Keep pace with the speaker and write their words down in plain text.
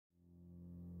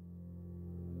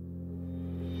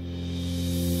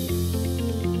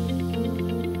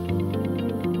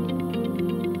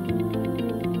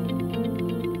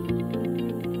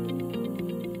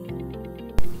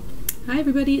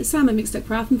everybody, it's Sam at Mixed Up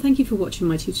Craft and thank you for watching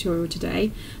my tutorial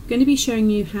today. I'm going to be showing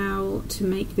you how to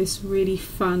make this really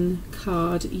fun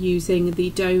card using the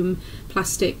dome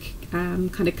plastic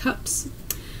kind of cups.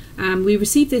 We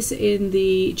received this in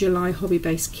the July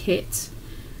Hobbybase kit,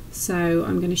 so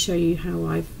I'm going to show you how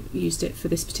I've used it for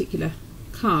this particular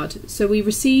card. So we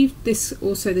received this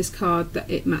card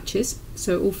that it matches,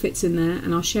 so it all fits in there,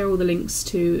 and I'll share all the links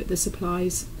to the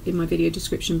supplies in my video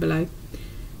description below.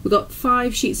 We've got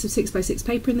 5 sheets of 6x6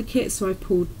 paper in the kit, so I've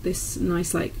pulled this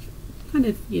nice, like, kind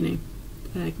of,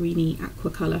 greeny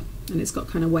aqua colour, and it's got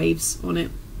kind of waves on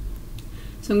it.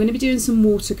 So I'm going to be doing some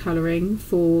watercolouring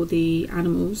for the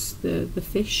animals, the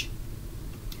fish,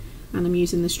 and I'm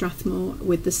using the Strathmore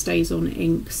with the Stays On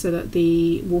ink so that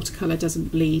the watercolour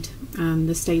doesn't bleed and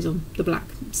the black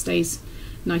stays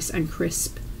nice and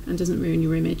crisp and doesn't ruin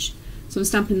your image. So I'm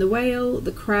stamping the whale,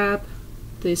 the crab,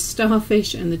 the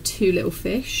starfish and the 2 little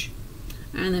fish,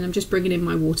 and then I'm just bringing in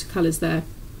my watercolours there.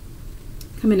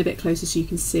 Come in a bit closer so you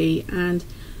can see, and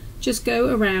just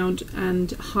go around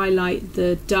and highlight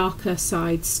the darker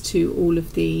sides to all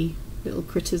of the little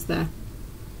critters there.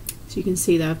 So you can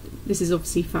see there, this is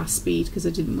obviously fast speed because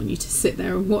I didn't want you to sit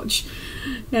there and watch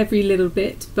every little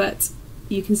bit, but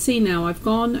you can see now I've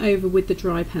gone over with the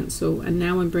dry pencil and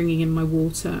now I'm bringing in my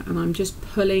water and I'm just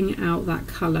pulling out that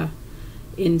colour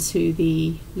into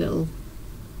the little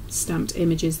stamped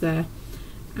images there,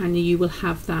 and you will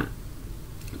have that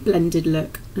blended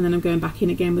look. And then I'm going back in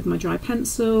again with my dry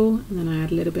pencil, and then I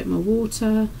add a little bit more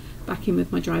water, back in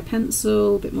with my dry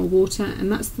pencil, a bit more water.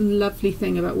 And that's the lovely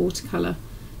thing about watercolour,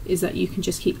 is that you can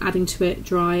just keep adding to it,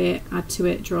 dry it, add to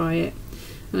it, dry it,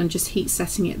 and I'm just heat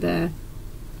setting it there.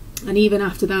 And even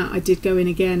after that I did go in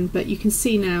again, but you can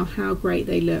see now how great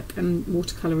they look, and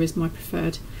watercolour is my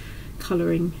preferred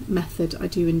colouring method. I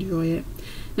do enjoy it.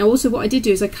 Now also what I did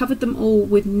do is I covered them all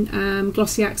with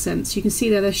glossy accents. You can see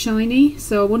there they're shiny,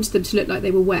 so I wanted them to look like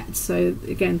they were wet, so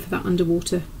again for that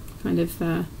underwater kind of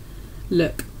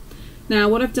look. Now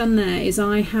what I've done there is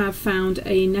I have found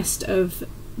a nest of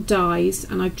dies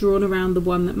and I've drawn around the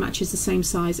one that matches the same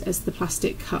size as the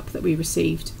plastic cup that we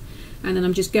received, and then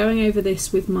I'm just going over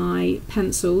this with my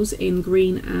pencils in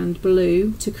green and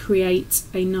blue to create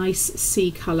a nice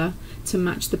sea colour to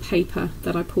match the paper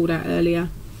that I pulled out earlier.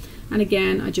 And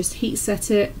again I just heat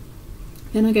set it,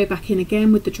 then I go back in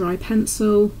again with the dry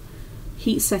pencil,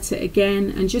 heat set it again,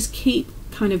 and just keep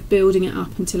kind of building it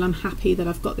up until I'm happy that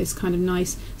I've got this kind of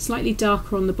nice, slightly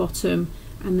darker on the bottom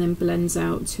and then blends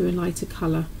out to a lighter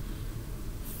colour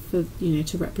for,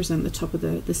 to represent the top of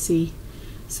the sea.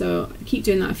 So I keep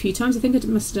doing that a few times. I think I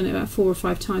must have done it about 4 or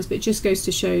 5 times, but it just goes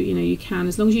to show, you can,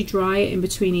 as long as you dry it in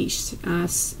between each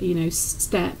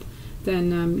step,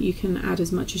 then you can add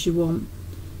as much as you want.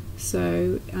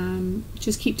 So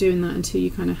just keep doing that until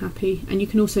you're kind of happy, and you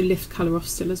can also lift colour off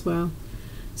still as well.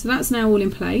 So that's now all in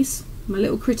place. My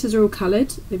little critters are all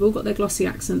coloured, they've all got their glossy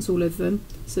accents all over them,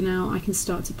 so now I can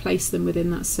start to place them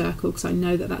within that circle, because I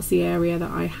know that that's the area that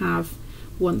I have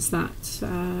once that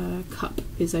cup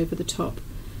is over the top.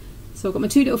 So I've got my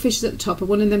 2 little fishes at the top. I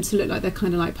wanted them to look like they're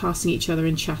kind of like passing each other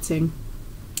and chatting,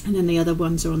 and then the other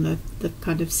ones are on the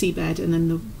kind of seabed, and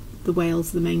then the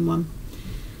whale's the main one.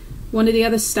 One of the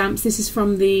other stamps, this is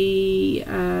from the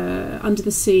Under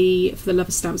the Sea for the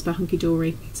Lover Stamps by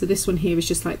Hunkydory. So this one here is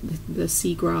just like the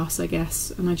sea grass, I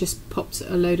guess, and I just popped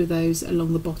a load of those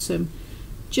along the bottom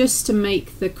just to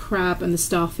make the crab and the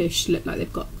starfish look like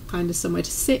they've got kind of somewhere to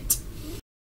sit.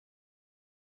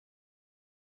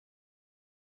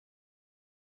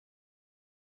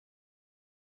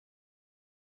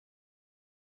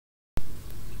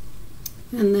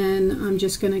 And then I'm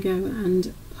just going to go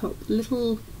and pop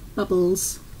little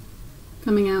bubbles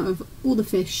coming out of all the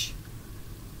fish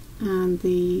and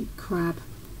the crab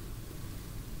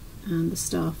and the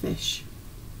starfish.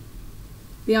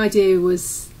 The idea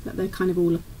was that they're kind of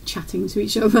all chatting to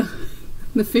each other.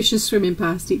 The fish are swimming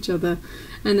past each other,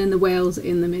 and then the whale's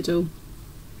in the middle.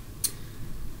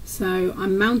 So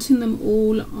I'm mounting them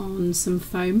all on some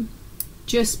foam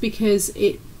just because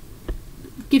it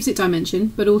gives it dimension,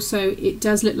 but also it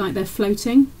does look like they're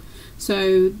floating.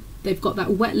 So they've got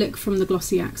that wet look from the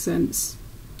glossy accents,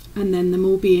 and then them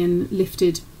all being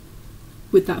lifted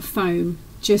with that foam.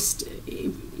 Just,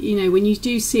 when you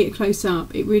do see it close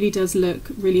up, it really does look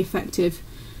really effective.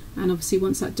 And obviously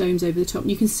once that dome's over the top,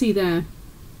 you can see there,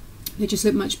 they just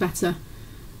look much better.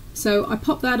 So I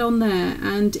pop that on there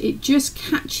and it just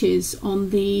catches on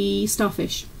the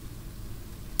starfish,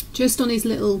 just on his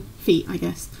little feet, I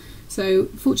guess. So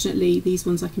fortunately these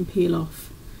ones I can peel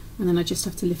off, and then I just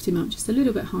have to lift him up just a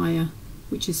little bit higher,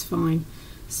 which is fine.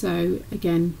 So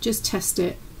again, just test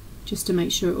it just to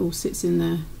make sure it all sits in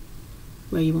there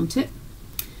where you want it.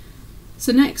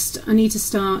 So next I need to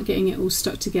start getting it all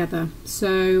stuck together.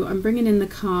 So I'm bringing in the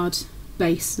card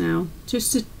base now,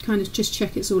 just to kind of just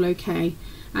check it's all okay.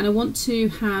 And I want to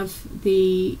have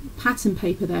the pattern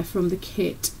paper there from the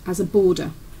kit as a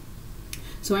border.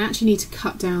 So I actually need to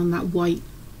cut down that white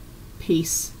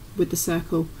piece with the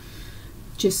circle,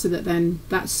 just so that then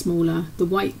that's smaller.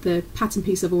 The pattern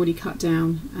piece I've already cut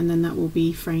down, and then that will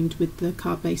be framed with the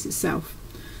card base itself.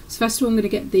 So first of all I'm going to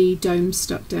get the dome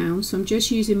stuck down, so I'm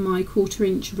just using my 1/4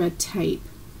 inch red tape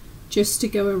just to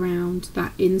go around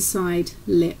that inside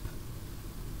lip,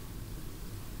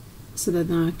 so that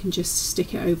then I can just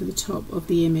stick it over the top of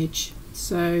the image.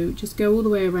 So just go all the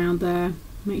way around there,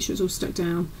 make sure it's all stuck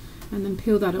down, and then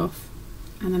peel that off.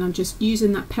 And then I'm just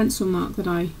using that pencil mark that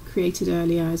I created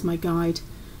earlier as my guide,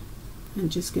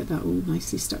 and just get that all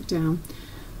nicely stuck down.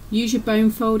 Use your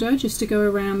bone folder just to go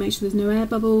around, make sure there's no air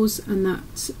bubbles, and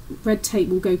that red tape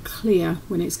will go clear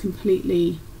when it's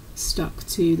completely stuck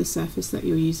to the surface that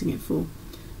you're using it for.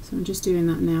 So I'm just doing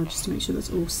that now just to make sure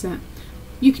that's all set.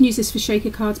 You can use this for shaker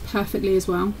cards perfectly as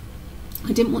well.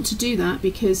 I didn't want to do that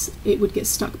because it would get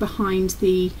stuck behind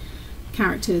the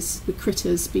characters, the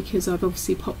critters, because I've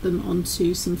obviously popped them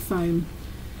onto some foam.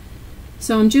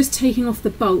 So I'm just taking off the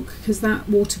bulk because that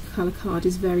watercolour card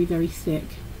is very, very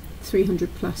thick,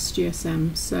 300 plus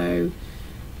GSM. So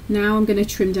now I'm going to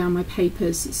trim down my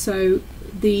papers. So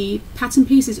the pattern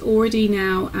piece is already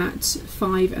now at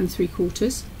 5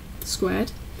 3/4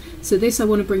 squared. So this I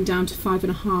want to bring down to 5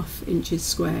 1/2 inches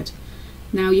squared.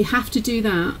 Now you have to do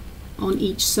that on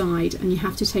each side, and you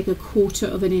have to take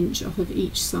 1/4 inch off of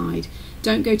each side.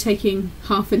 Don't go taking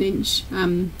 1/2 inch,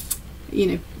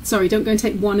 don't go and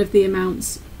take one of the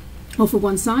amounts off of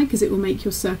one side, because it will make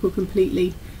your circle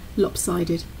completely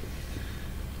lopsided.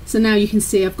 So now you can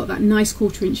see I've got that nice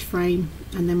 1/4 inch frame,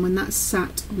 and then when that's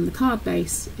sat on the card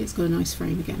base, it's got a nice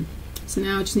frame again. So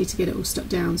now I just need to get it all stuck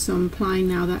down. So I'm applying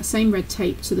now that same red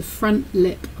tape to the front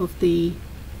lip of the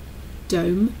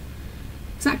dome,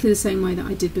 exactly the same way that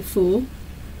I did before,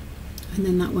 and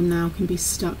then that one now can be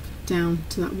stuck down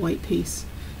to that white piece.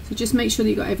 So just make sure that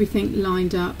you've got everything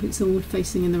lined up, it's all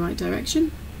facing in the right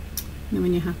direction, and then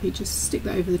when you're happy just stick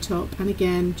that over the top, and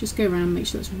again just go around and make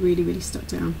sure that's really, really stuck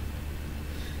down.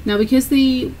 Now because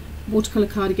the watercolour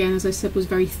card, again, as I said, was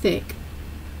very thick,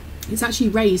 it's actually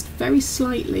raised very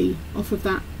slightly off of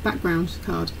that background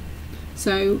card.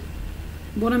 So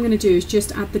what I'm going to do is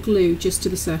just add the glue just to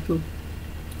the circle,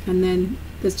 and then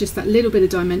there's just that little bit of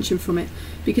dimension from it,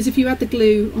 because if you add the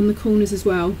glue on the corners as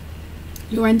well,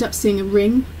 you'll end up seeing a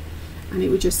ring, and it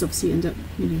would just obviously end up,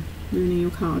 ruining your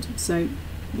card. So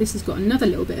this has got another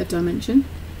little bit of dimension,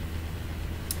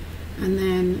 and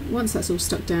then once that's all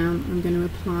stuck down, I'm going to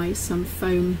apply some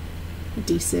foam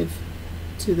adhesive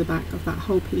to the back of that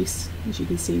whole piece, as you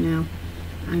can see now,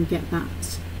 and get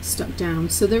that stuck down.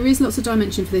 So there is lots of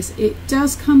dimension for this. It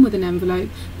does come with an envelope,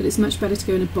 but it's much better to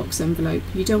go in a box envelope.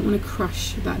 You don't want to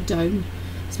crush that dome,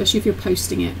 especially if you're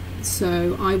posting it.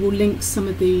 So I will link some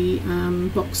of the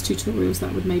box tutorials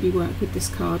that would maybe work with this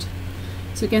card.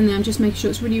 So again, there I'm just making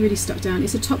sure it's really, really stuck down.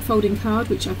 It's a top folding card,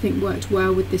 which I think worked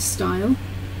well with this style,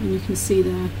 and you can see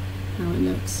there how it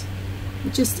looks.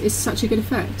 It just is such a good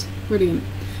effect. Brilliant.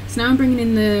 So now I'm bringing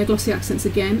in the glossy accents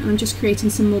again, and I'm just creating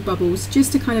some more bubbles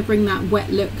just to kind of bring that wet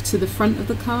look to the front of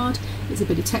the card. It's a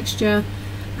bit of texture,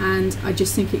 and I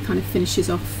just think it kind of finishes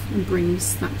off and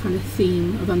brings that kind of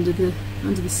theme of under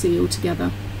the sea all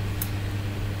together.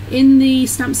 In the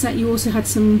stamp set you also had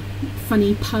some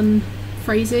funny pun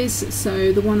phrases.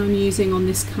 So the one I'm using on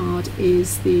this card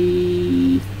is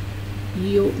the,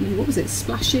 what was it,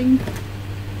 splashing?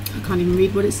 I can't even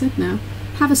read what it said now.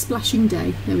 Have a splashing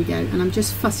day. There we go. And I'm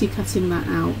just fussy cutting that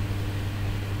out.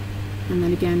 And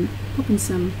then again, popping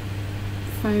some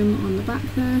foam on the back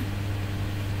there.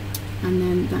 And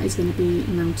then that is going to be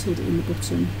mounted in the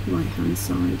bottom right hand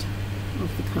side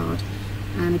of the card.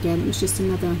 And again, it was just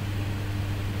another,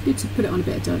 good to put it on a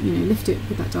bit of, lift it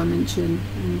with that dimension,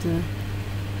 and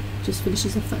just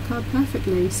finishes off that card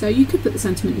perfectly. So you could put the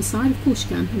sentiment inside, of course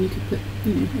you can, and you could put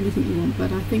anything you want,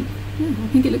 but I think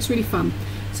it looks really fun.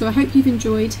 So I hope you've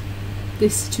enjoyed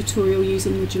this tutorial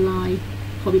using the July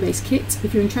Hobbybase kit.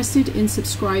 If you're interested in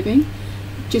subscribing,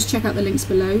 just check out the links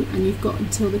below, and you've got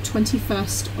until the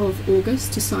 21st of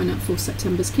August to sign up for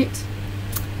September's kit.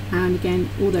 And again,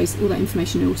 all that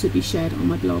information will also be shared on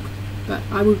my blog. But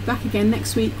I will be back again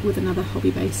next week with another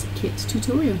Hobbybase kit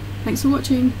tutorial. Thanks for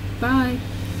watching. Bye.